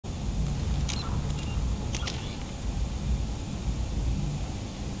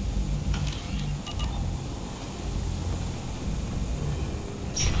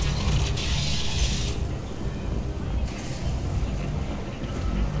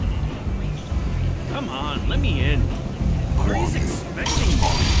Come on, let me in. Ari's expecting me.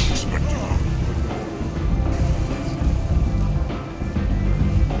 Ari's expecting me.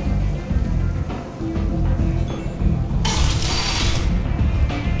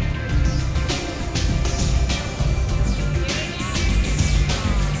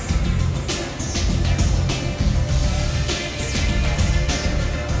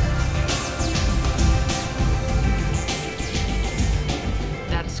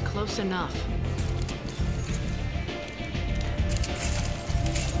 Enough.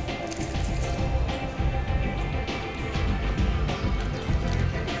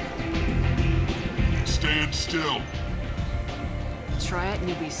 Stand still. Try it and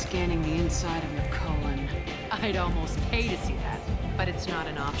you'll be scanning the inside of your colon. I'd almost pay to see that, but it's not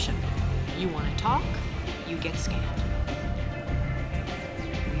an option. You want to talk, you get scanned.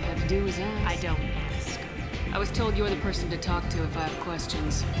 All you have to do is ask. I don't ask. I was told you're the person to talk to if I have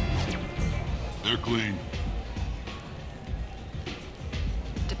questions. They're clean.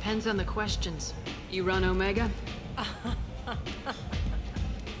 Depends on the questions. You run Omega?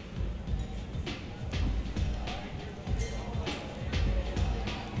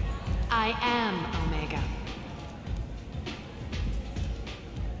 I am Omega.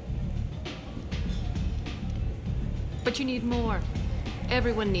 But you need more.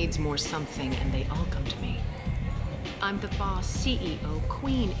 Everyone needs more something, and they all come to me. I'm the boss, CEO,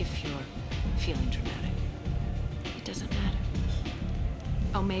 queen, if you're feeling dramatic. It doesn't matter.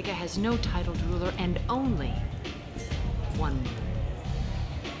 Omega has no titled ruler and only one ruler.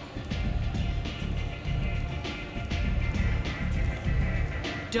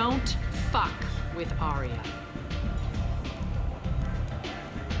 Don't fuck with Aria.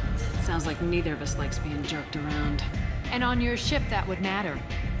 Sounds like neither of us likes being jerked around. And on your ship, that would matter.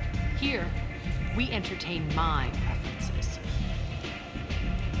 Here, we entertain my preferences.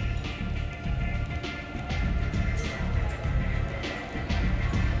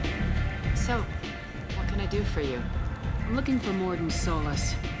 So, what can I do for you? I'm looking for Morden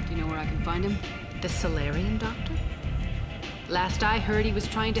Solus. Do you know where I can find him? The Solarian doctor? Last I heard, he was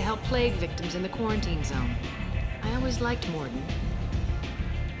trying to help plague victims in the quarantine zone. I always liked Morden.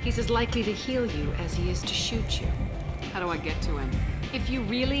 He's as likely to heal you as he is to shoot you. How do I get to him? If you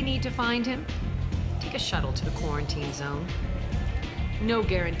really need to find him, take a shuttle to the quarantine zone. No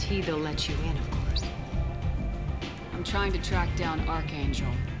guarantee they'll let you in, of course. I'm trying to track down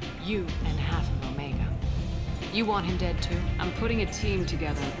Archangel. You and half of Omega. You want him dead too? I'm putting a team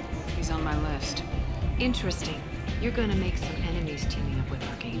together. He's on my list. Interesting. You're gonna make some enemies teaming up with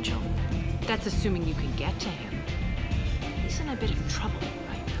Archangel. That's assuming you can get to him. He's in a bit of trouble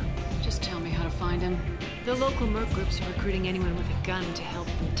right now. Just tell me how to find him. The local merc groups are recruiting anyone with a gun to help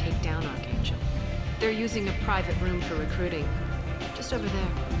them take down Archangel. They're using a private room for recruiting. Just over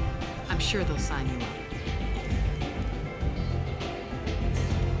there. I'm sure they'll sign you up.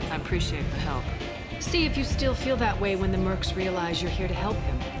 I appreciate the help. See if you still feel that way when the mercs realize you're here to help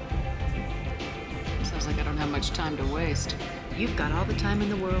them. Sounds like I don't have much time to waste. You've got all the time in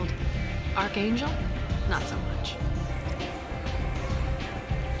the world. Archangel? Not so much.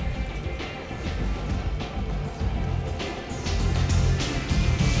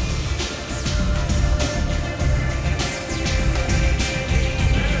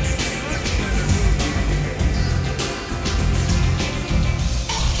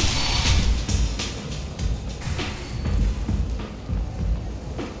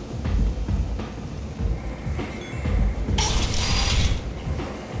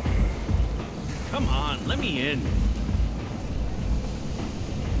 Let me in.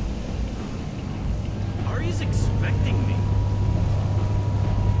 Ari's expecting me.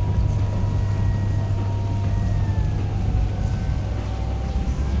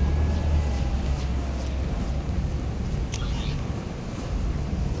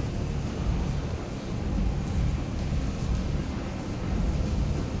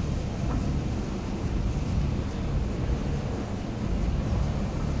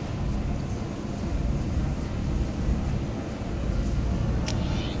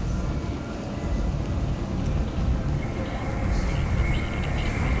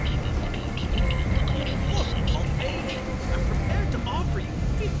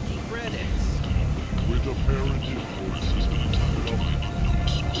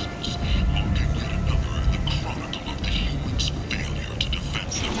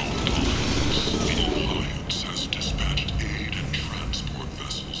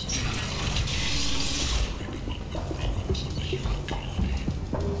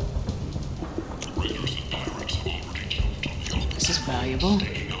 Valuable.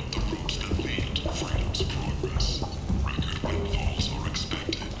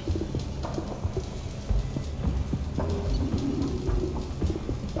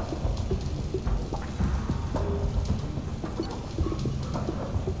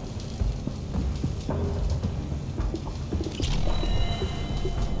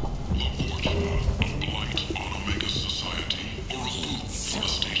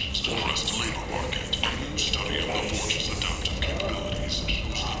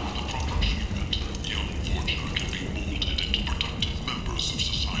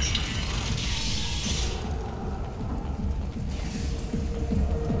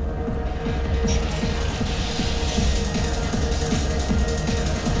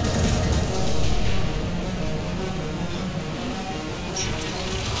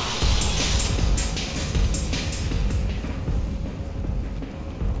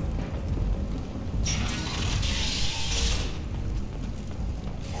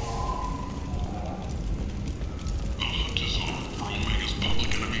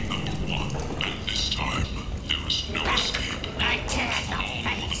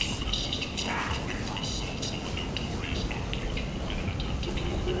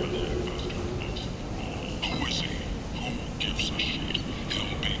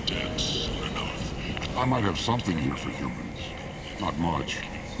 I might have something here for humans. Not much.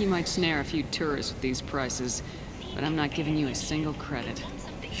 You might snare a few tourists with these prices, but I'm not giving you a single credit.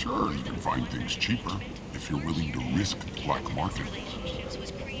 Sure, you can find things cheaper if you're willing to risk black market.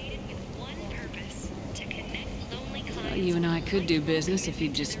 Well, you and I could do business if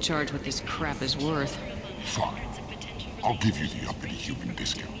you'd just charge what this crap is worth. Fine. I'll give you the uppity human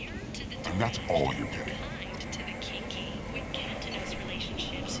discount. And that's all you're getting.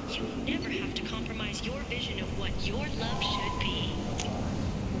 You never have to compromise your vision of what your love should be.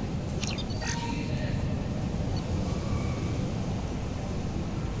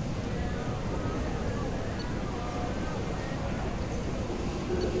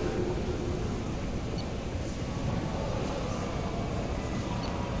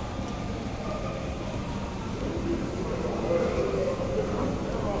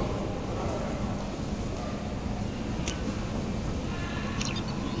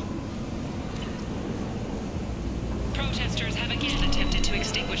 Protesters have again attempted to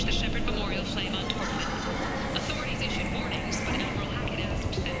extinguish the Shepard Memorial flame on Torfin. Authorities issued warnings, but Admiral Hackett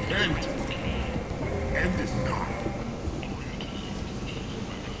asked that the differences be made. End this now.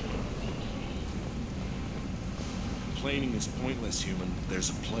 Complaining is pointless, human. There's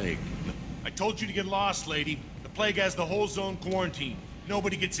a plague. I told you to get lost, lady. The plague has the whole zone quarantined.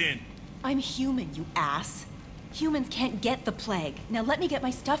 Nobody gets in. I'm human, you ass. Humans can't get the plague. Now let me get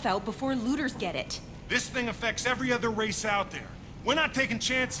my stuff out before looters get it. This thing affects every other race out there. We're not taking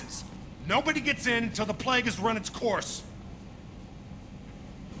chances. Nobody gets in until the plague has run its course.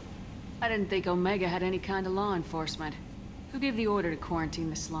 I didn't think Omega had any kind of law enforcement. Who gave the order to quarantine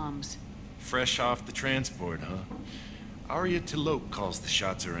the slums? Fresh off the transport, huh? Arya Tilope calls the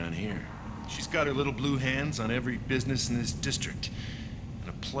shots around here. She's got her little blue hands on every business in this district. And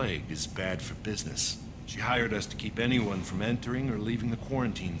a plague is bad for business. She hired us to keep anyone from entering or leaving the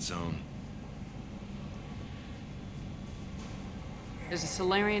quarantine zone. There's a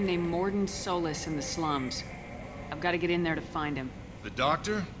Solarian named Morden Solis in the slums. I've got to get in there to find him. The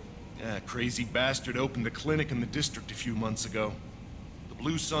doctor? Yeah, crazy bastard opened a clinic in the district a few months ago. The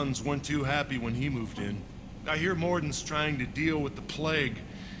Blue Suns weren't too happy when he moved in. I hear Morden's trying to deal with the plague.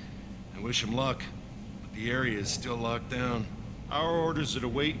 I wish him luck, but the area is still locked down. Our orders are to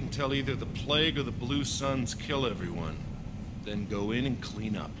wait until either the plague or the Blue Suns kill everyone. Then go in and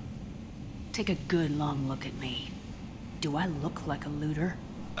clean up. Take a good long look at me. Do I look like a looter?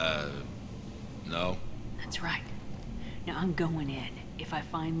 No. That's right. Now I'm going in. If I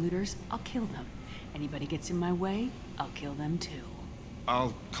find looters, I'll kill them. Anybody gets in my way, I'll kill them too.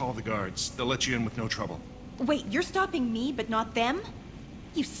 I'll call the guards. They'll let you in with no trouble. Wait, you're stopping me, but not them?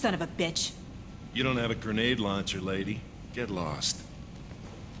 You son of a bitch. You don't have a grenade launcher, lady. Get lost.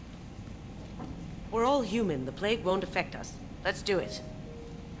 We're all human. The plague won't affect us. Let's do it.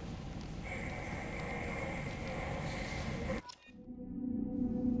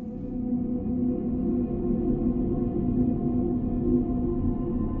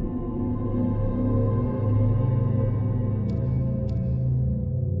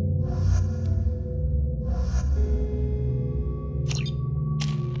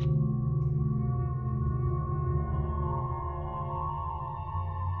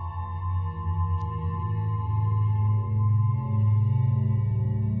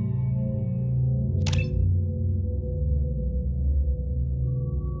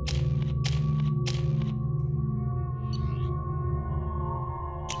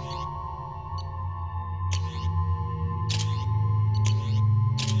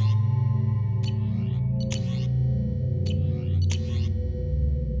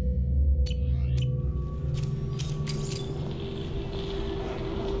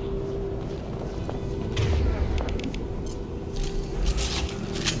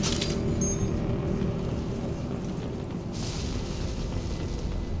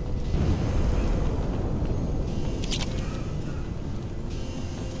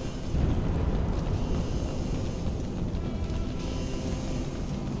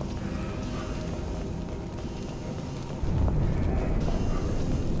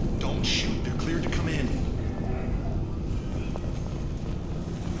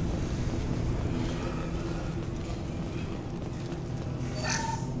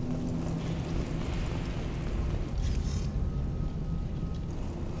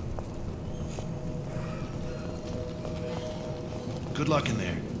 Good luck in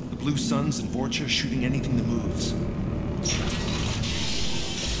there. The Blue Suns and Vorcha are shooting anything that moves.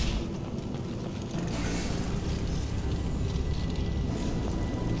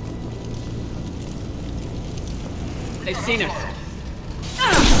 They've seen her.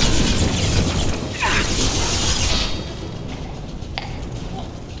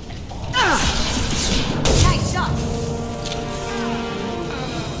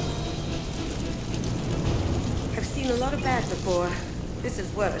 before. This is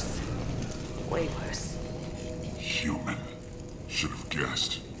worse. Way worse. Human. Should have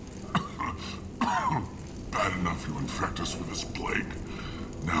guessed. Bad enough you infect us with this plague.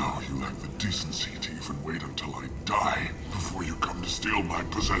 Now you lack the decency to even wait until I die before you come to steal my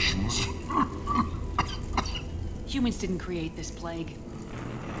possessions. Humans didn't create this plague.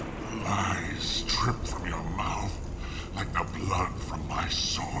 Lies drip from your mouth like the blood from my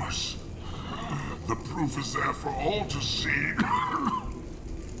source. The proof is there for all to see.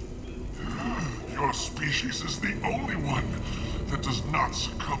 Your species is the only one that does not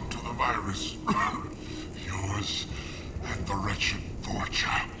succumb to the virus. Yours and the wretched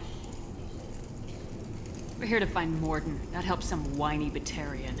Vorcha. We're here to find Morden, not help some whiny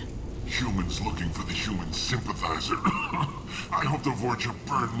Batarian. Humans looking for the human sympathizer. I hope the Vorcha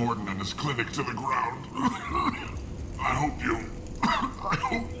burned Morden and his clinic to the ground. I hope you... I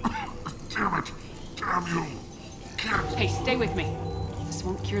hope... Damn it! Damn you! Can't... Hey, stay with me. This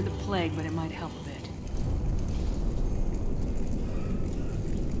won't cure the plague, but it might help a bit.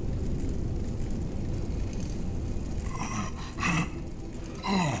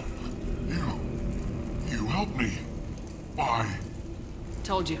 Oh, you helped me. Why?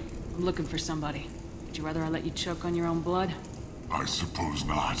 Told you, I'm looking for somebody. Would you rather I let you choke on your own blood? I suppose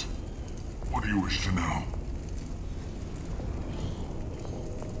not. What do you wish to know?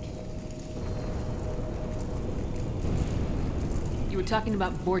 You were talking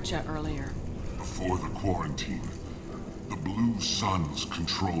about Vorcha earlier. Before the quarantine, the Blue Suns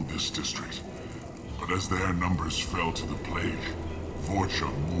controlled this district. But as their numbers fell to the plague, Vorcha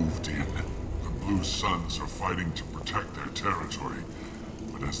moved in. The Blue Suns are fighting to protect their territory.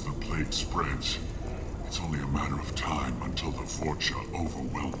 But as the plague spreads, it's only a matter of time until the Vorcha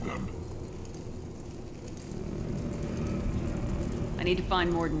overwhelm them. I need to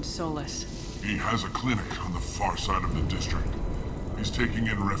find Morden Solus. He has a clinic on the far side of the district. He's taking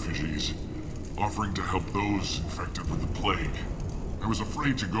in refugees, offering to help those infected with the plague. I was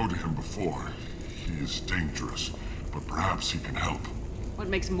afraid to go to him before. He is dangerous, but perhaps he can help. What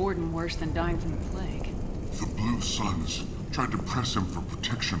makes Morden worse than dying from the plague? The Blue Suns tried to press him for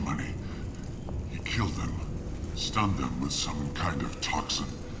protection money. He killed them, stunned them with some kind of toxin,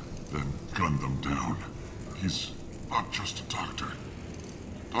 then gunned them down. He's not just a doctor.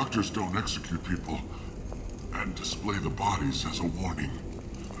 Doctors don't execute people and display the bodies as a warning.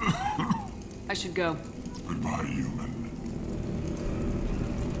 I should go. Goodbye, human.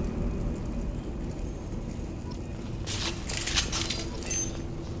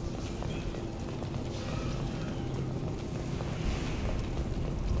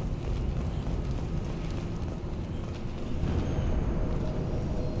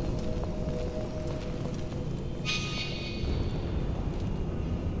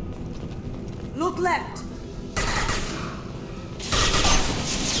 Look left!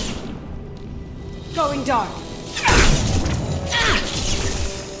 Going dark!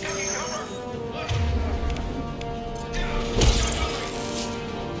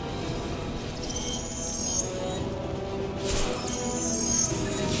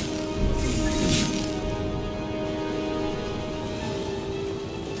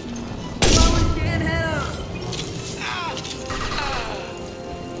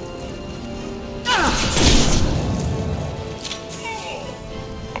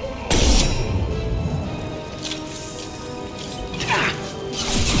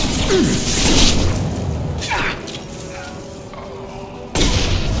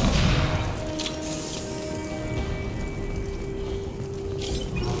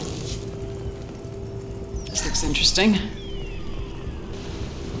 This looks interesting.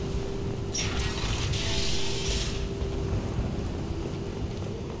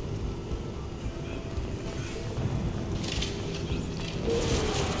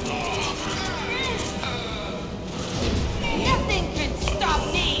 Nothing can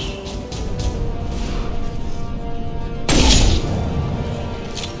stop me!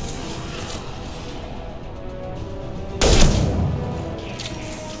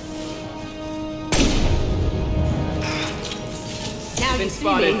 Now Been you see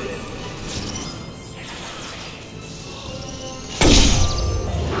spotted. me.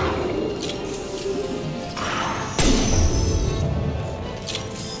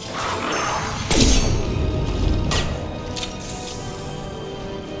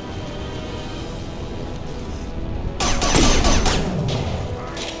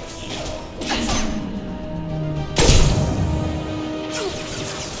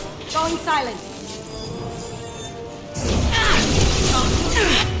 Going silent.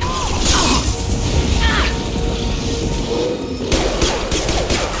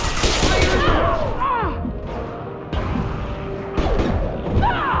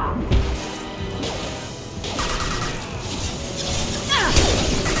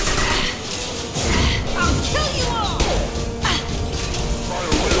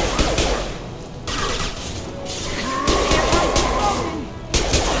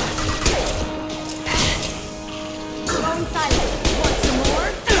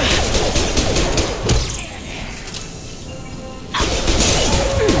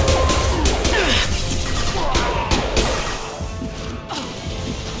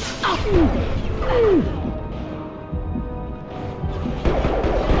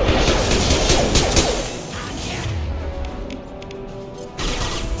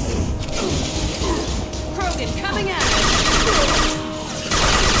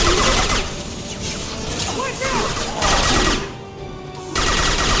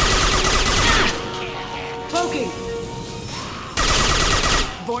 smoking!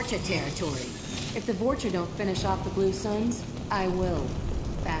 Vorcha territory. If the Vorcha don't finish off the Blue Suns, I will.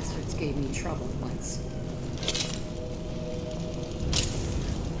 Bastards gave me trouble once.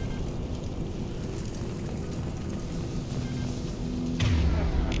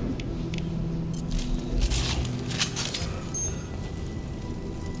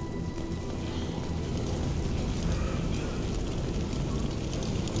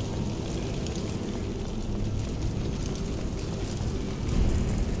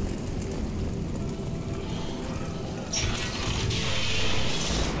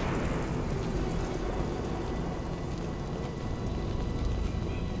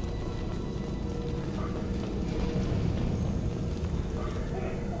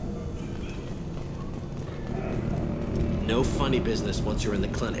 No funny business once you're in the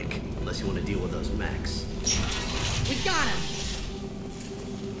clinic, unless you want to deal with those mechs. We got him!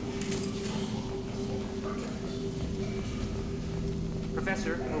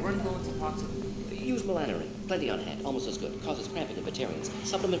 Professor, we're running low on Suboxone. Use melanorin. Plenty on hand. Almost as good. Causes cramping in vegetarians.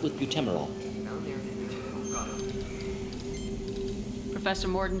 Supplement with butemerol. Professor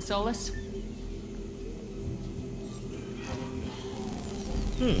Morden Solus?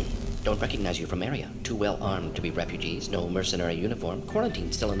 Don't recognize you from area. Too well armed to be refugees. No mercenary uniform.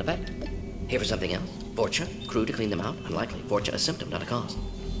 Quarantine still in effect. Here for something else? Vorcha? Crew to clean them out? Unlikely. Vorcha a symptom, not a cause.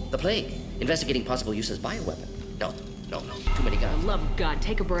 The plague. Investigating possible use as bioweapon. No. Too many guns. For the love of God,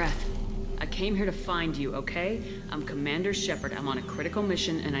 take a breath. I came here to find you, okay? I'm Commander Shepard. I'm on a critical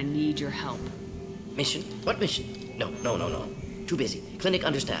mission and I need your help. Mission? What mission? No. Too busy. Clinic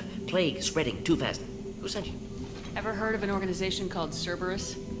understaffed. Plague spreading too fast. Who sent you? Ever heard of an organization called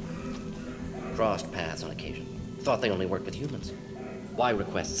Cerberus? Crossed paths on occasion. Thought they only worked with humans. Why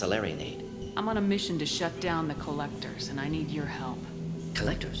request Salarian aid? I'm on a mission to shut down the Collectors, and I need your help.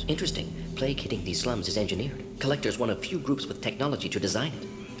 Collectors? Interesting. Plague hitting these slums is engineered. Collectors one of few groups with technology to design it.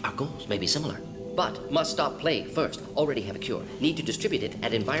 Our goals may be similar. But must stop plague first. Already have a cure. Need to distribute it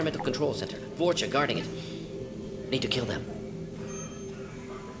at Environmental Control Center. Vorcha guarding it. Need to kill them.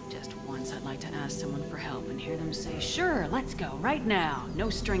 Just once I'd like to ask someone for help and hear them say, sure, let's go, right now. No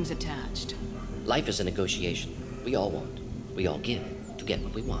strings attached. Life is a negotiation. We all want. We all give to get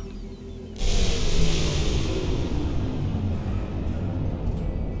what we want.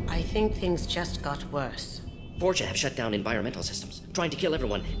 I think things just got worse. Vorcha have shut down environmental systems. Trying to kill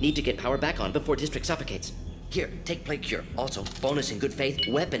everyone. Need to get power back on before district suffocates. Here, take plague cure. Also, bonus in good faith,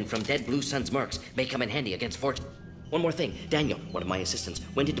 weapon from dead Blue Sun's mercs. May come in handy against Vorcha. One more thing. Daniel, one of my assistants,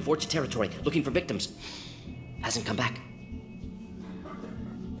 went into Vorcha territory looking for victims. Hasn't come back.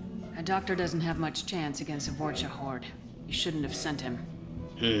 A doctor doesn't have much chance against a Vorcha horde. You shouldn't have sent him.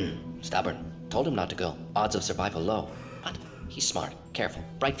 Stubborn. Told him not to go. Odds of survival low. But he's smart, careful,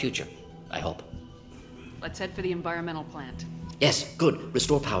 bright future. I hope. Let's head for the environmental plant. Yes, good.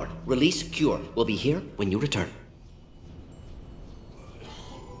 Restore power. Release cure. We'll be here when you return.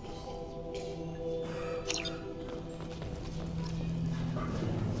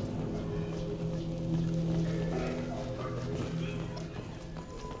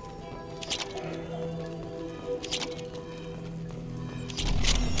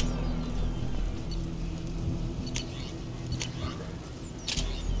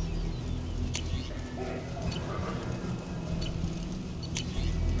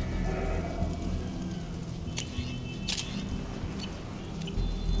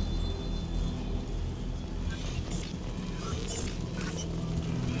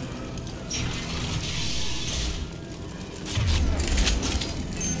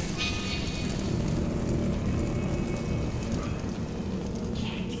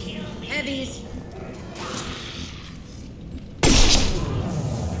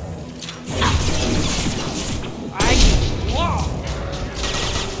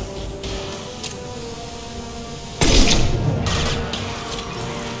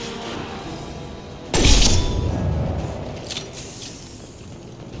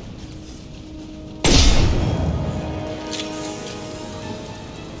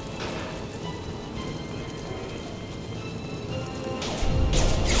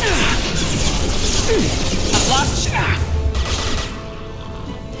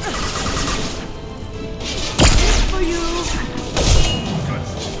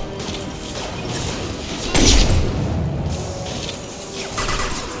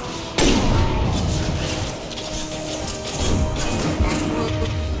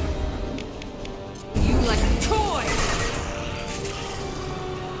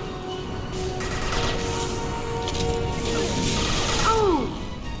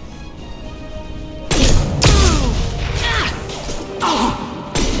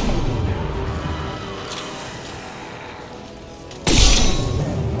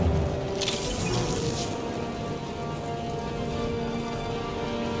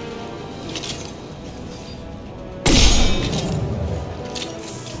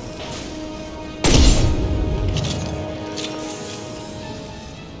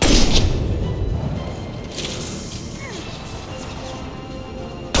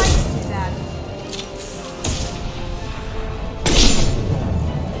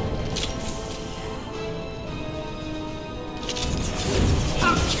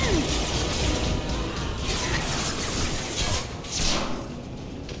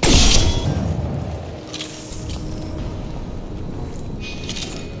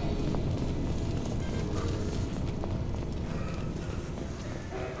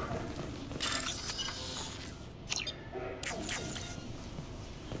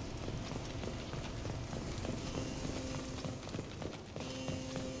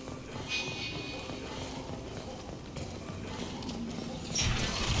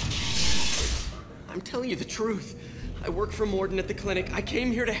 telling you the truth. I work for Morden at the clinic. I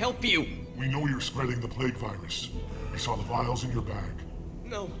came here to help you. We know you're spreading the plague virus. We saw the vials in your bag.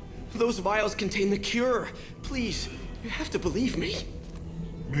 No, those vials contain the cure. Please, you have to believe me.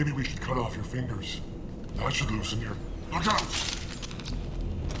 Maybe we should cut off your fingers. That should loosen your... Look out!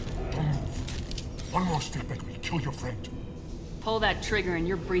 Don't move. One more step and we'll kill your friend. Pull that trigger and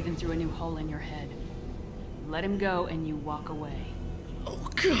you're breathing through a new hole in your head. Let him go and you walk away. Oh,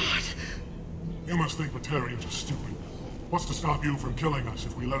 God. You must think Batarians are stupid. What's to stop you from killing us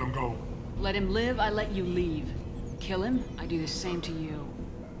if we let him go? Let him live, I let you leave. Kill him, I do the same to you.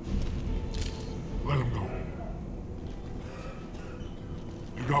 Let him go.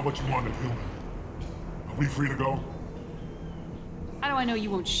 You got what you wanted, human. Are we free to go? How do I know you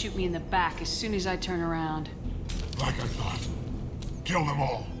won't shoot me in the back as soon as I turn around? Like I thought. Kill them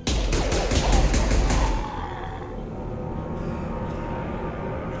all.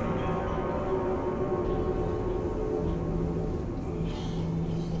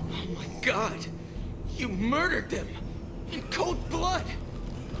 Oh my God! You murdered them! In cold blood!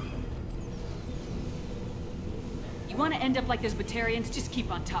 You want to end up like those Batarians? Just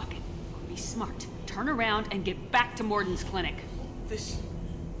keep on talking. Be smart. Turn around and get back to Morden's clinic. This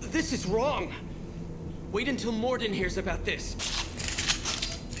is wrong. Wait until Morden hears about this.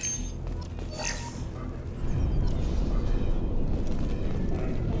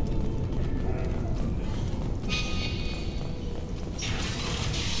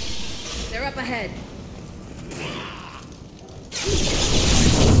 They're up ahead.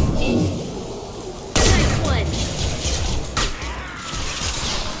 Nice one.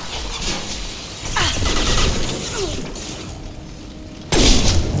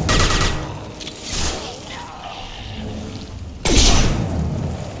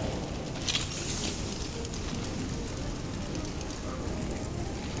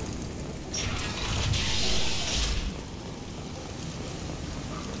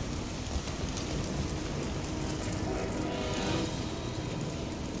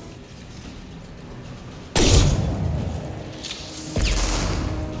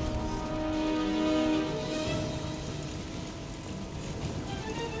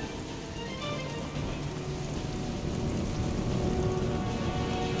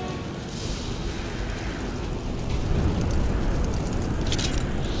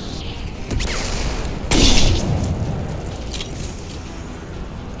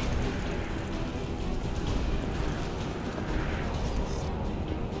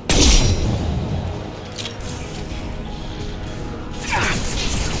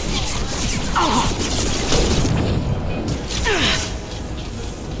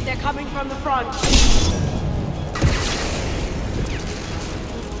 They're coming from the front.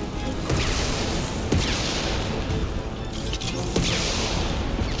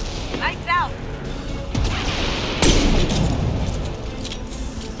 Lights out.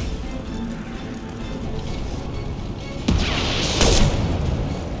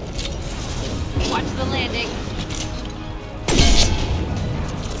 Watch the landing.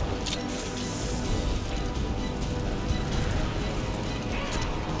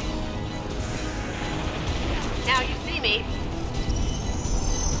 Now you see me.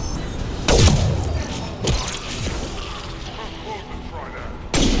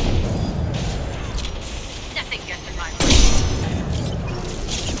 Nothing gets in my way.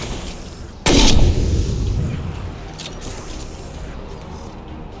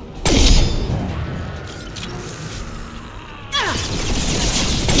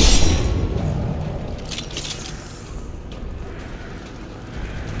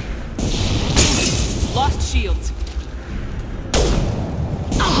 Lost shields.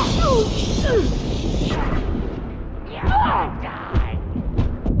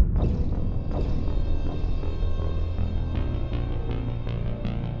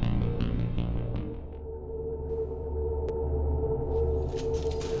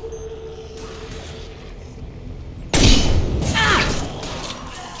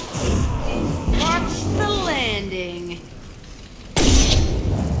 Watch the landing.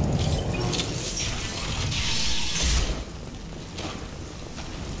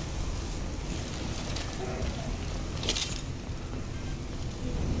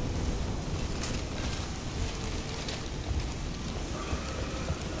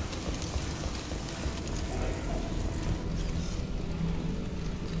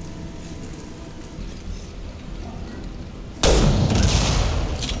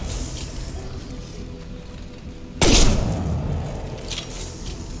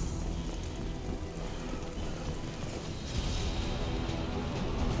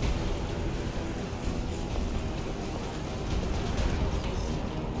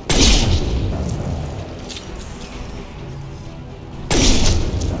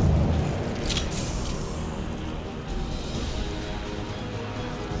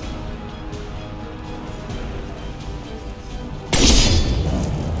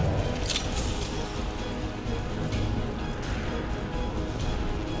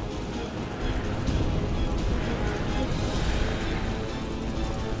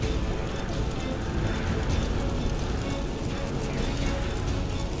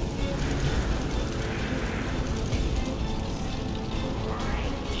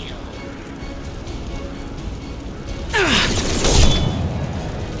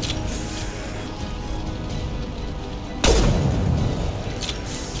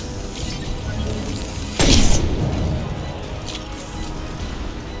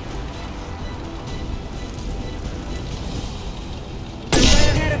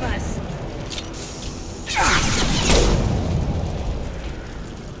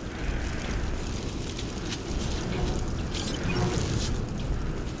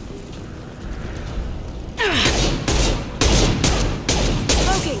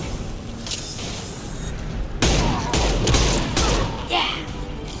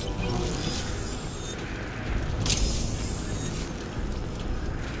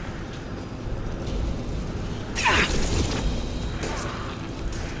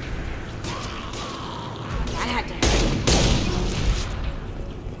 That had to hurt.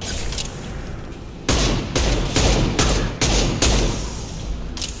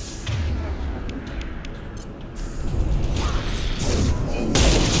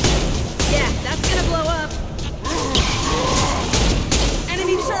 Yeah, that's gonna blow up.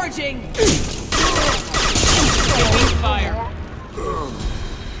 Enemy charging. Taking fire.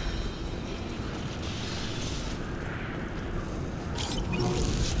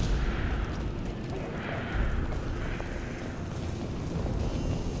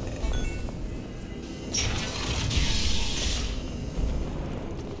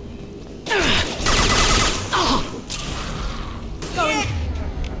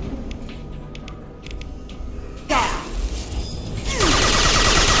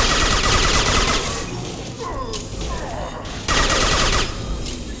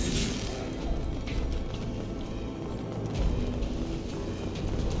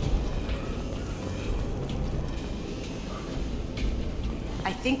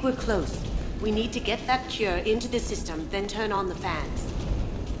 I think we're close. We need to get that cure into the system, then turn on the fans.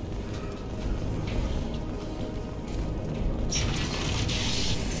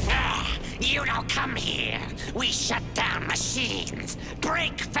 You don't come here. We shut down machines,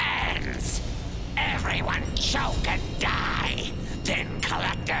 break fans. Everyone choke and die. Then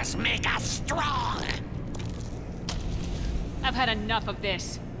collectors make us strong. I've had enough of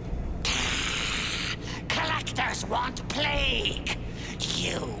this. Collectors want plague.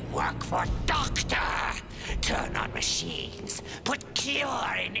 You work for Doctor. Turn on machines. Put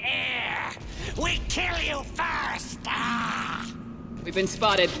cure in air. We kill you first. Ah. We've been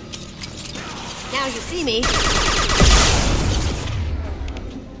spotted. Now you see me.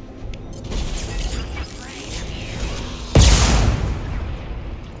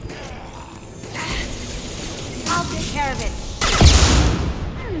 I'll take care of it.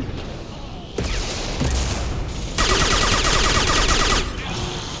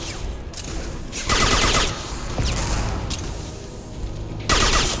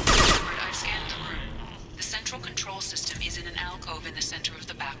 I've scanned the room. The central control system is in an alcove in the center of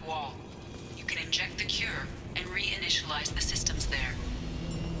the back wall. You can inject the cure and reinitialize the systems there.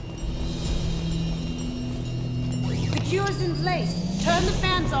 The cure's in place. Turn the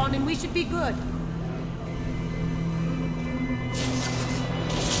fans on and we should be good.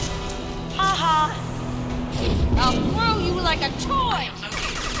 Haha. I'll throw you like a I toy. have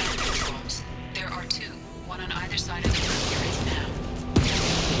located the fan controls. There are two, one on either side of the room you're in now.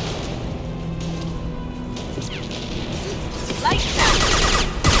 Lights out.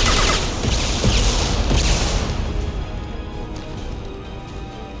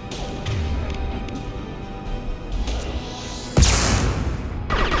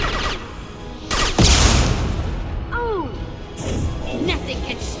 Nothing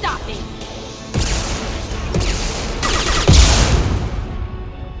can stop me!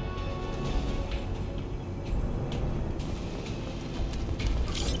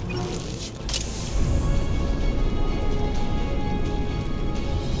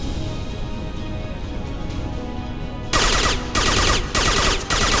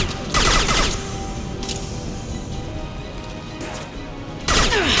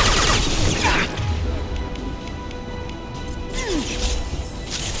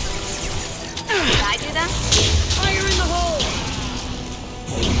 Fire in the hole!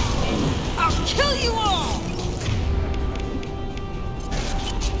 I'll kill you all!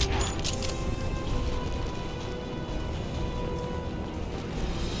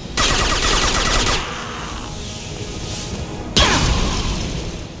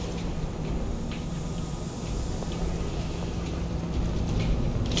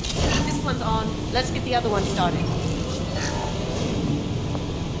 This one's on. Let's get the other one started.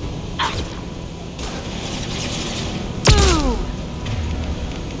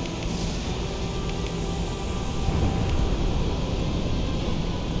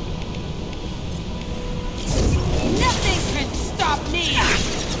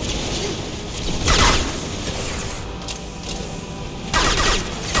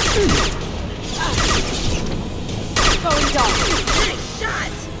 Going dark. Nice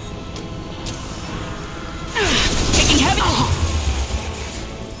shot!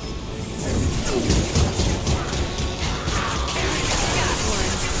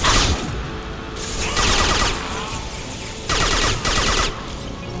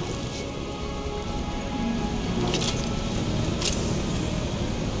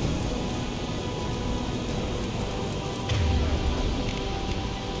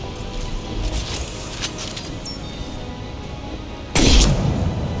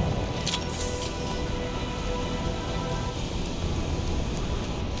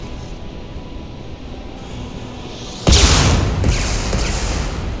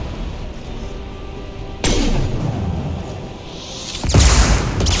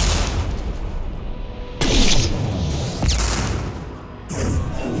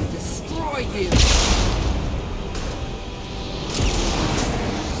 you.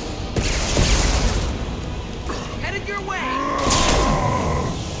 Headed your way!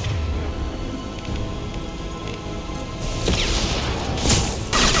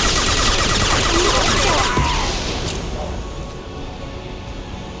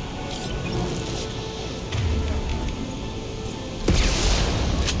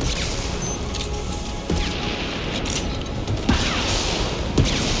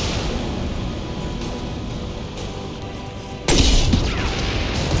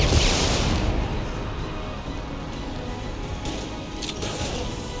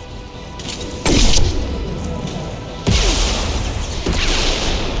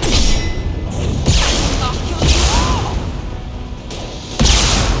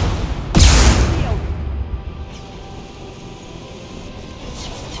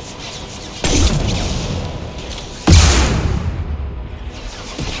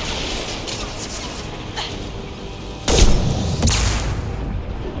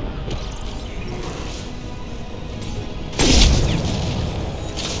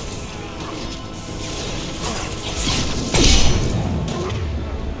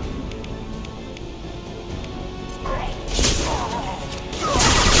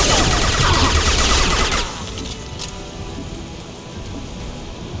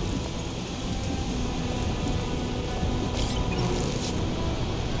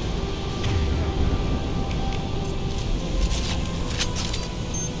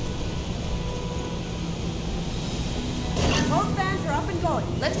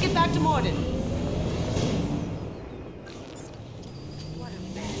 Let's get back to Morden.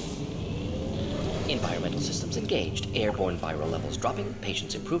 Environmental systems engaged. Airborne viral levels dropping.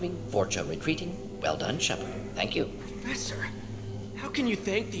 Patients improving. Vorcha retreating. Well done, Shepard. Thank you. Professor, how can you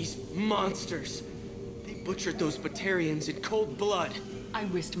thank these monsters? They butchered those Batarians in cold blood. I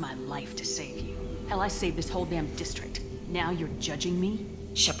risked my life to save you. Hell, I saved this whole damn district. Now you're judging me?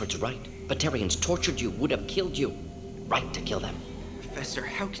 Shepard's right. Batarians tortured you, would have killed you. Right to kill them. Professor,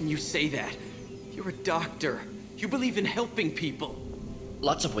 how can you say that? You're a doctor. You believe in helping people.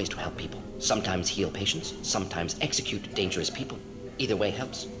 Lots of ways to help people. Sometimes heal patients, sometimes execute dangerous people. Either way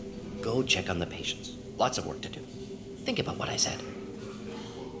helps. Go check on the patients. Lots of work to do. Think about what I said.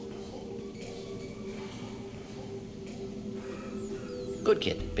 Good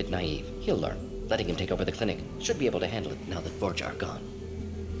kid, bit naive. He'll learn. Letting him take over the clinic. Should be able to handle it now that Vorcha are gone.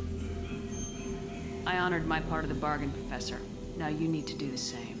 I honored my part of the bargain, Professor. Now you need to do the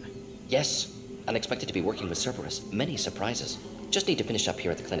same. Yes. Unexpected to be working with Cerberus. Many surprises. Just need to finish up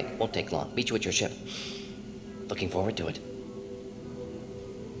here at the clinic. Won't take long. Meet you at your ship. Looking forward to it.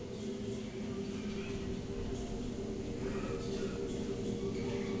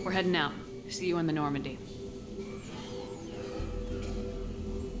 We're heading out. See you in the Normandy.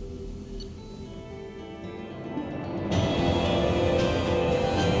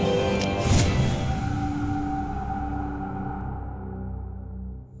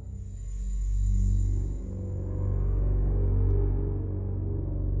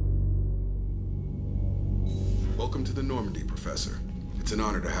 Welcome to the Normandy, Professor. It's an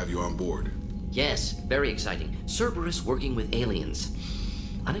honor to have you on board. Yes, very exciting. Cerberus working with aliens.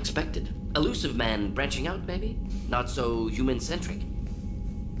 Unexpected. Elusive man branching out, maybe? Not so human-centric.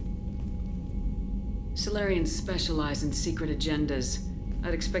 Solarians specialize in secret agendas.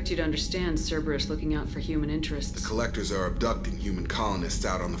 I'd expect you to understand Cerberus looking out for human interests. The Collectors are abducting human colonists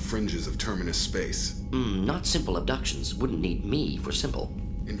out on the fringes of terminus space. Not simple abductions. Wouldn't need me for simple.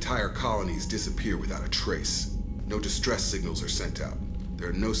 Entire colonies disappear without a trace. No distress signals are sent out. There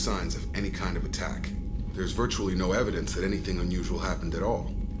are no signs of any kind of attack. There's virtually no evidence that anything unusual happened at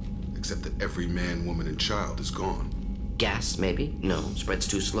all. Except that every man, woman, and child is gone. Gas, maybe? No. Spreads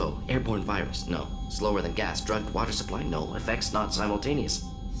too slow. Airborne virus? No. Slower than gas. Drugged water supply? No. Effects not simultaneous.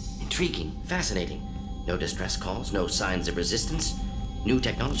 Intriguing. Fascinating. No distress calls. No signs of resistance. New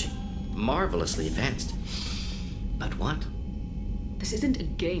technology. Marvelously advanced. But what? This isn't a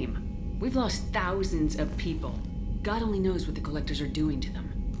game. We've lost thousands of people. God only knows what the Collectors are doing to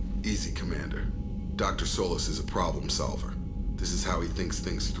them. Easy, Commander. Dr. Solis is a problem solver. This is how he thinks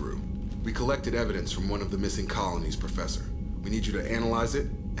things through. We collected evidence from one of the missing colonies, Professor. We need you to analyze it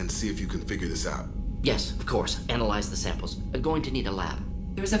and see if you can figure this out. Yes, of course. Analyze the samples. Going to need a lab.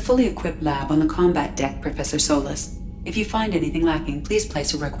 There's a fully equipped lab on the combat deck, Professor Solis. If you find anything lacking, please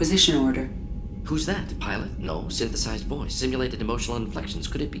place a requisition order. Who's that? Pilot? No. Synthesized voice. Simulated emotional inflections.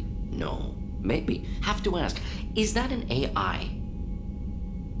 Could it be? No. Maybe. Have to ask. Is that an AI?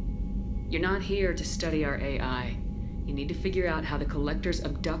 You're not here to study our AI. You need to figure out how the Collectors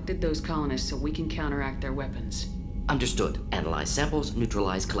abducted those colonists so we can counteract their weapons. Understood. Analyze samples,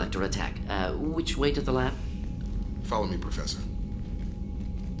 neutralize collector attack. Which way to the lab? Follow me, Professor.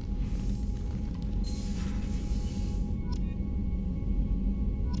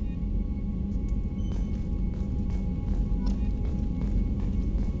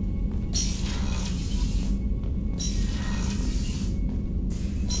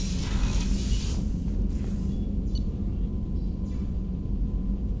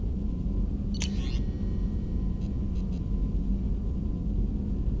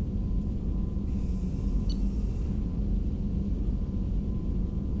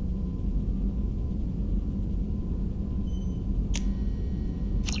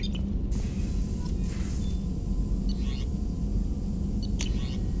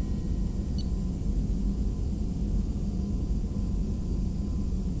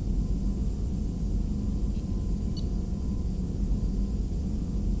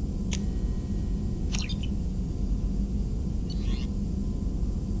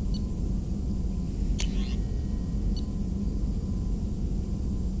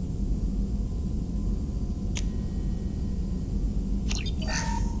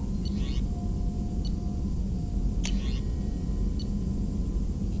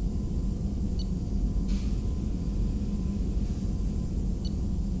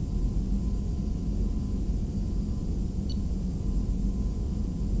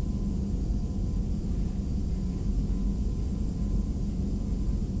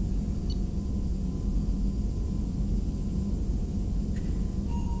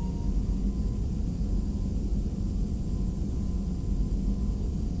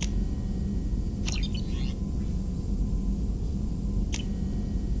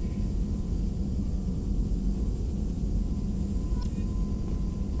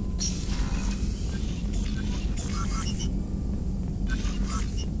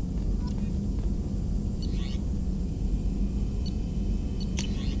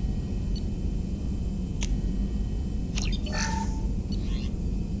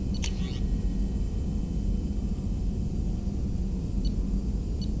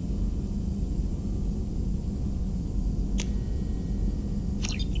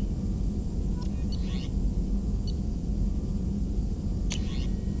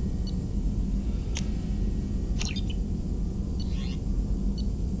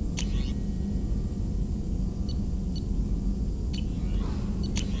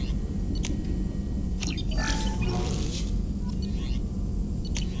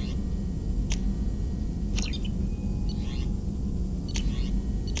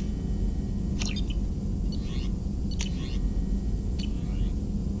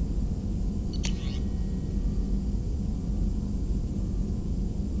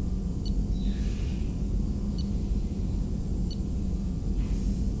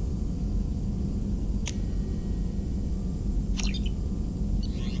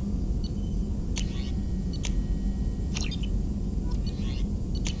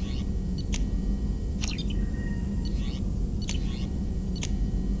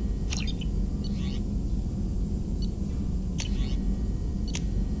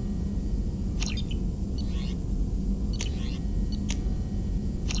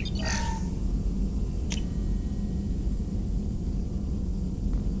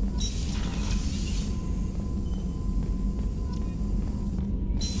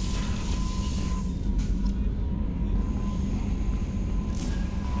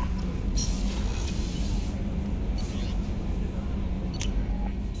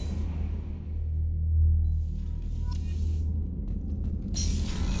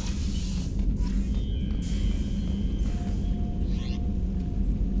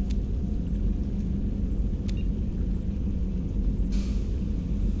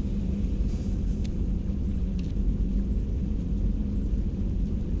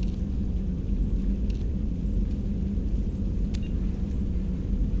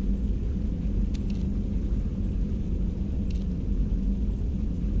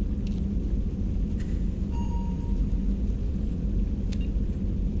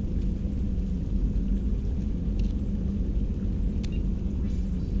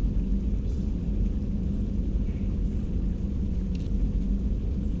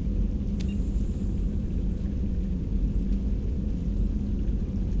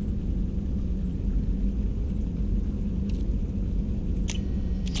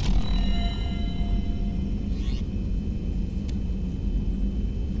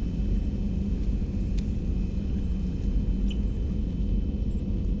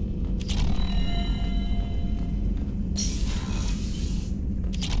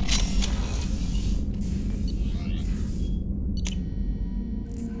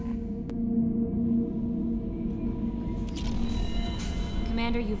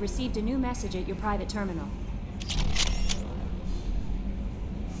 Commander, you've received a new message at your private terminal.